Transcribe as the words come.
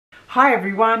Hi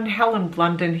everyone, Helen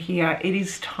Blunden here. It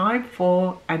is time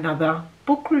for another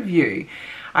book review.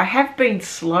 I have been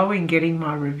slow in getting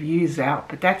my reviews out,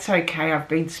 but that's okay. I've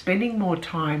been spending more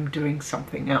time doing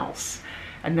something else,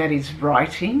 and that is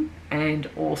writing and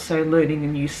also learning a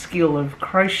new skill of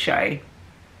crochet.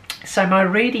 So my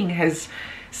reading has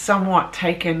somewhat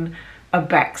taken a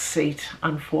back seat,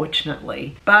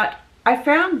 unfortunately. But I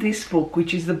found this book,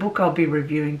 which is the book I'll be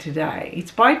reviewing today. It's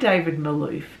by David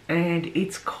Malouf and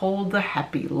it's called The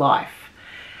Happy Life.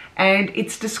 And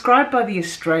it's described by The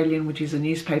Australian, which is a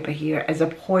newspaper here, as a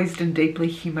poised and deeply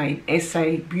humane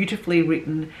essay, beautifully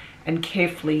written and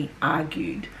carefully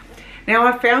argued. Now,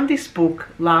 I found this book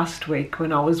last week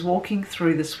when I was walking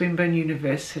through the Swinburne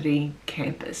University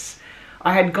campus.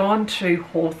 I had gone to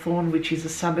Hawthorn, which is a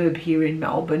suburb here in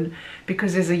Melbourne,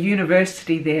 because there's a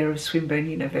university there of Swinburne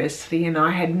University, and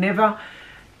I had never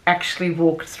actually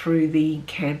walked through the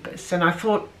campus. And I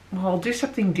thought, well, I'll do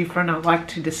something different. I like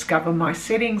to discover my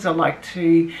settings. I like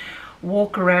to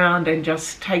walk around and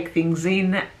just take things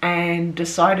in, and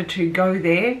decided to go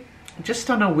there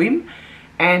just on a whim.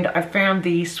 And I found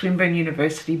the Swinburne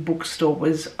University bookstore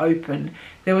was open.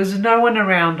 There was no one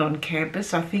around on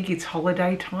campus. I think it's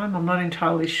holiday time. I'm not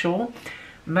entirely sure.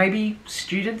 Maybe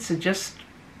students are just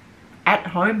at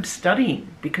home studying,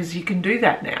 because you can do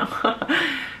that now.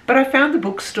 But I found the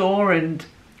bookstore, and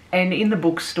in the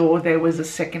bookstore there was a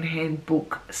secondhand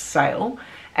book sale,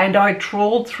 and I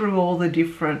trawled through all the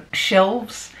different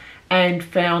shelves and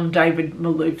found David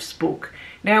Malouf's book.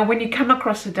 Now, when you come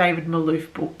across a David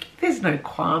Malouf book, there's no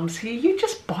qualms here. You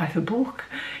just buy the book.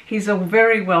 He's a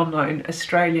very well-known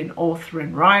Australian author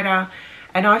and writer,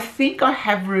 and I think I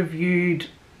have reviewed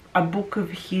a book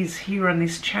of his here on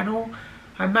this channel.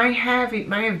 It may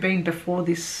have been before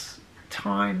this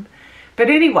time.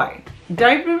 But anyway,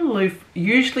 David Malouf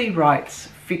usually writes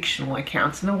fictional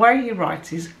accounts, and the way he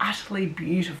writes is utterly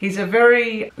beautiful. He's a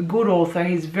very good author.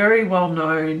 He's very well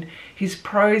known. His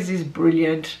prose is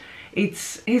brilliant.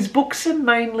 His books are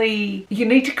mainly, you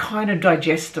need to kind of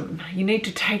digest them. You need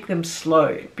to take them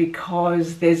slow,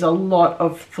 because there's a lot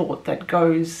of thought that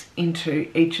goes into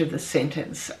each of the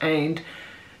sentence, and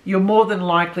you're more than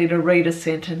likely to read a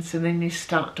sentence and then you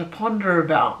start to ponder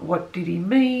about, what did he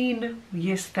mean?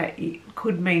 Yes, that it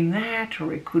could mean that,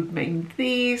 or it could mean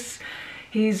this.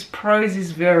 His prose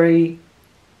is very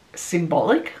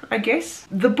symbolic, I guess.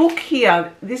 The book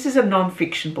here, this is a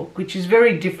non-fiction book, which is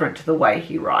very different to the way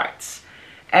he writes.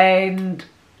 And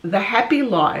The Happy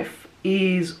Life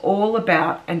is all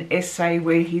about an essay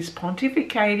where he's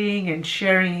pontificating and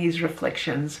sharing his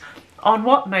reflections on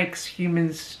what makes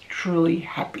humans truly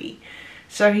happy.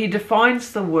 So he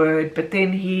defines the word, but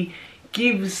then he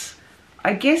gives,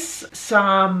 I guess,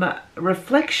 some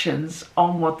reflections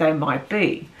on what they might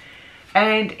be.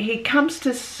 And he comes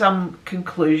to some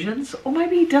conclusions, or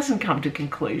maybe he doesn't come to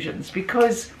conclusions,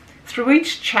 because through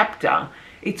each chapter,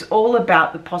 it's all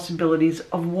about the possibilities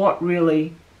of what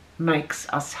really makes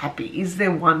us happy. Is there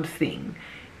one thing?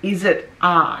 Is it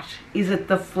art? Is it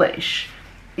the flesh?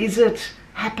 Is it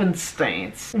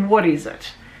happenstance? What is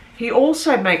it? He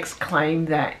also makes claim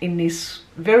that in this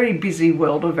very busy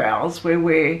world of ours, where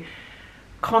we're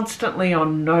constantly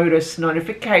on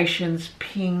notifications,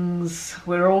 pings,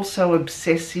 we're also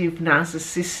obsessive,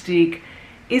 narcissistic.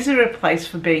 Is there a place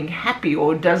for being happy,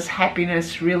 or does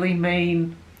happiness really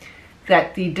mean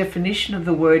that the definition of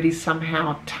the word is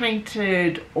somehow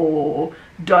tainted or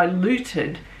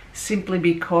diluted simply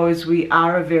because we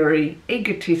are a very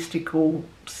egotistical,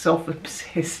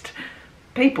 self-obsessed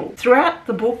people? Throughout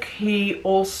the book, he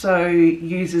also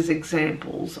uses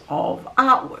examples of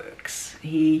artworks.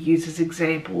 He uses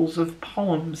examples of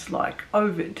poems like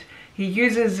Ovid. He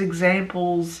uses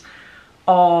examples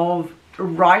of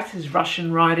writers,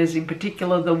 Russian writers in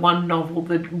particular. The one novel,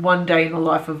 The One Day in the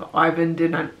Life of Ivan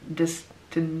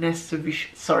Denisovich,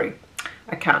 sorry,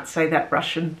 I can't say that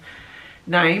Russian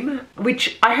name,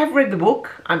 which I have read the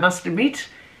book, I must admit,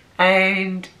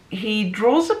 and he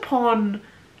draws upon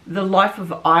the life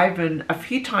of Ivan a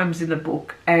few times in the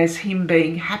book as him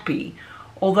being happy,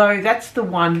 although that's the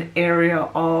one area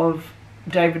of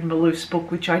David Malouf's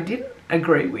book which I didn't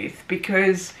agree with,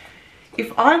 because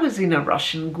if I was in a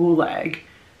Russian gulag,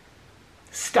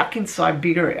 stuck in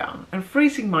Siberia and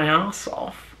freezing my ass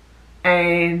off,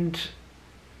 and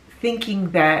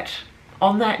thinking that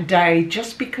on that day,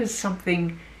 just because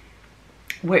something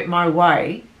went my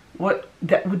way, would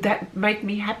that make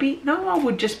me happy? No, I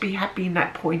would just be happy in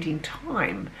that point in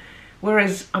time.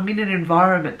 Whereas I'm in an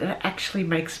environment that actually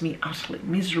makes me utterly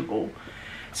miserable.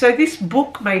 So this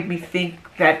book made me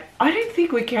think that I don't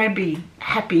think we can be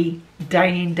happy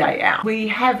day in, day out. We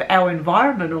have our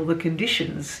environment or the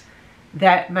conditions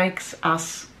that makes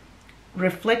us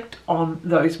reflect on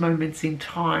those moments in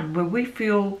time where we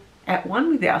feel at one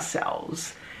with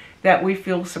ourselves, that we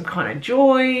feel some kind of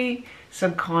joy,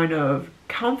 some kind of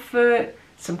comfort,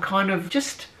 some kind of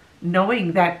just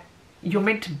knowing that you're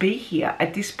meant to be here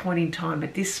at this point in time,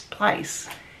 at this place,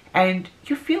 and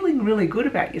you're feeling really good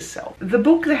about yourself. The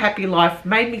book, The Happy Life,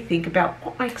 made me think about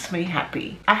what makes me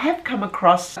happy. I have come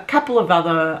across a couple of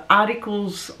other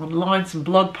articles online, some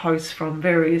blog posts from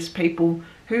various people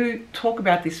who talk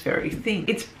about this very thing.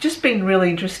 It's just been really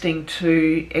interesting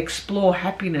to explore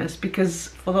happiness, because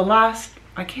for the last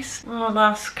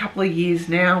couple of years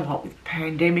now, what with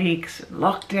pandemics and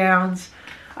lockdowns,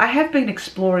 I have been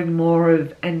exploring more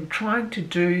of and trying to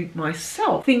do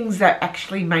myself things that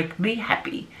actually make me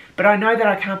happy. But I know that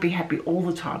I can't be happy all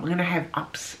the time. I'm going to have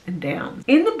ups and downs.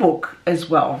 In the book as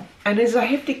well, and there's a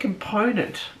hefty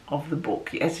component of the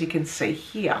book, as you can see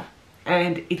here,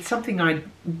 and it's something I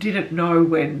didn't know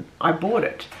when I bought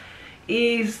it,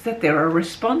 is that there are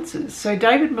responses. So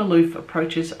David Malouf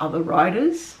approaches other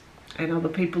writers and other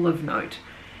people of note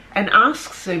and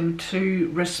asks them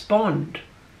to respond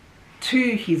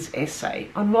to his essay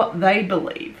on what they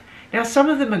believe. Now, some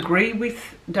of them agree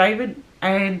with David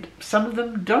and some of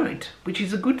them don't, which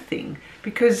is a good thing,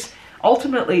 because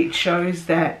ultimately it shows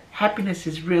that happiness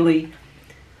is really,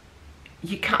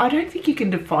 I don't think you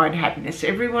can define happiness.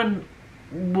 Everyone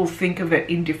will think of it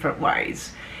in different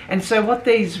ways. And so what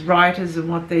these writers and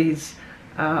what these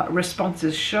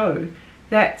responses show,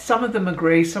 that some of them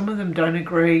agree, some of them don't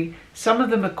agree, some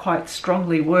of them are quite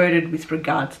strongly worded with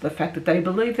regard to the fact that they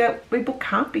believe that people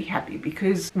can't be happy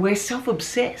because we're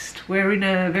self-obsessed. We're in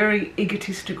a very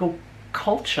egotistical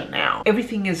culture now.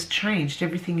 Everything has changed,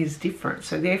 everything is different.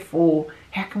 So therefore,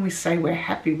 how can we say we're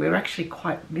happy? We're actually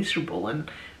quite miserable, and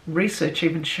research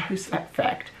even shows that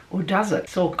fact. Or does it?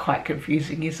 It's all quite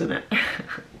confusing, isn't it?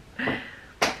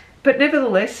 But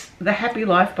nevertheless, The Happy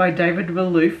Life by David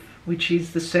Malouf, which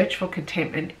is the search for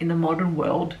contentment in the modern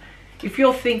world. If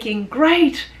you're thinking,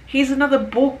 great, here's another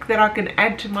book that I can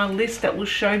add to my list that will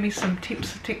show me some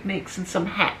tips, techniques, and some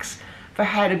hacks for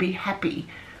how to be happy,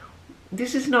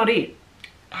 this is not it.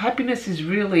 Happiness is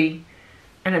really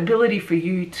an ability for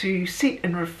you to sit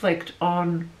and reflect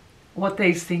on what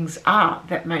these things are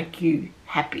that make you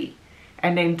happy,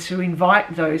 and then to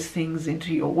invite those things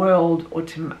into your world, or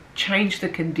to change the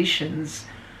conditions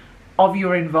of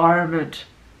your environment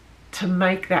to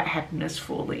make that happiness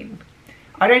fall in.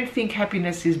 I don't think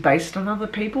happiness is based on other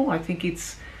people. I think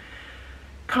it's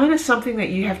kind of something that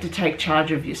you have to take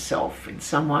charge of yourself in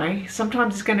some way.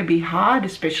 Sometimes it's going to be hard,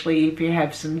 especially if you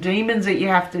have some demons that you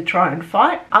have to try and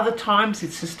fight. Other times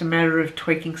it's just a matter of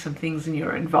tweaking some things in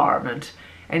your environment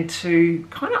and to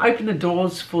kind of open the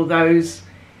doors for those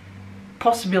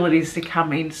possibilities to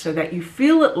come in, so that you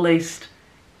feel at least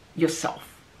yourself.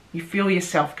 You feel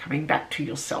yourself coming back to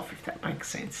yourself, if that makes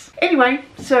sense. Anyway,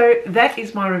 so that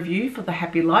is my review for The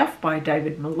Happy Life by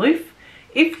David Malouf.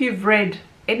 If you've read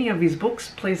any of his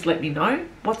books, please let me know.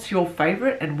 What's your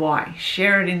favourite and why?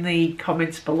 Share it in the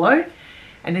comments below.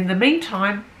 And in the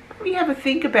meantime, maybe have a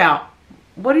think about,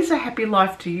 what is a happy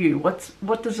life to you?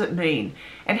 What does it mean?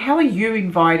 And how are you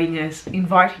inviting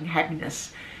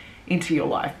happiness into your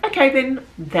life? Okay, then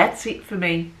that's it for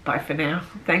me. Bye for now.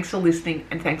 Thanks for listening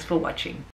and thanks for watching.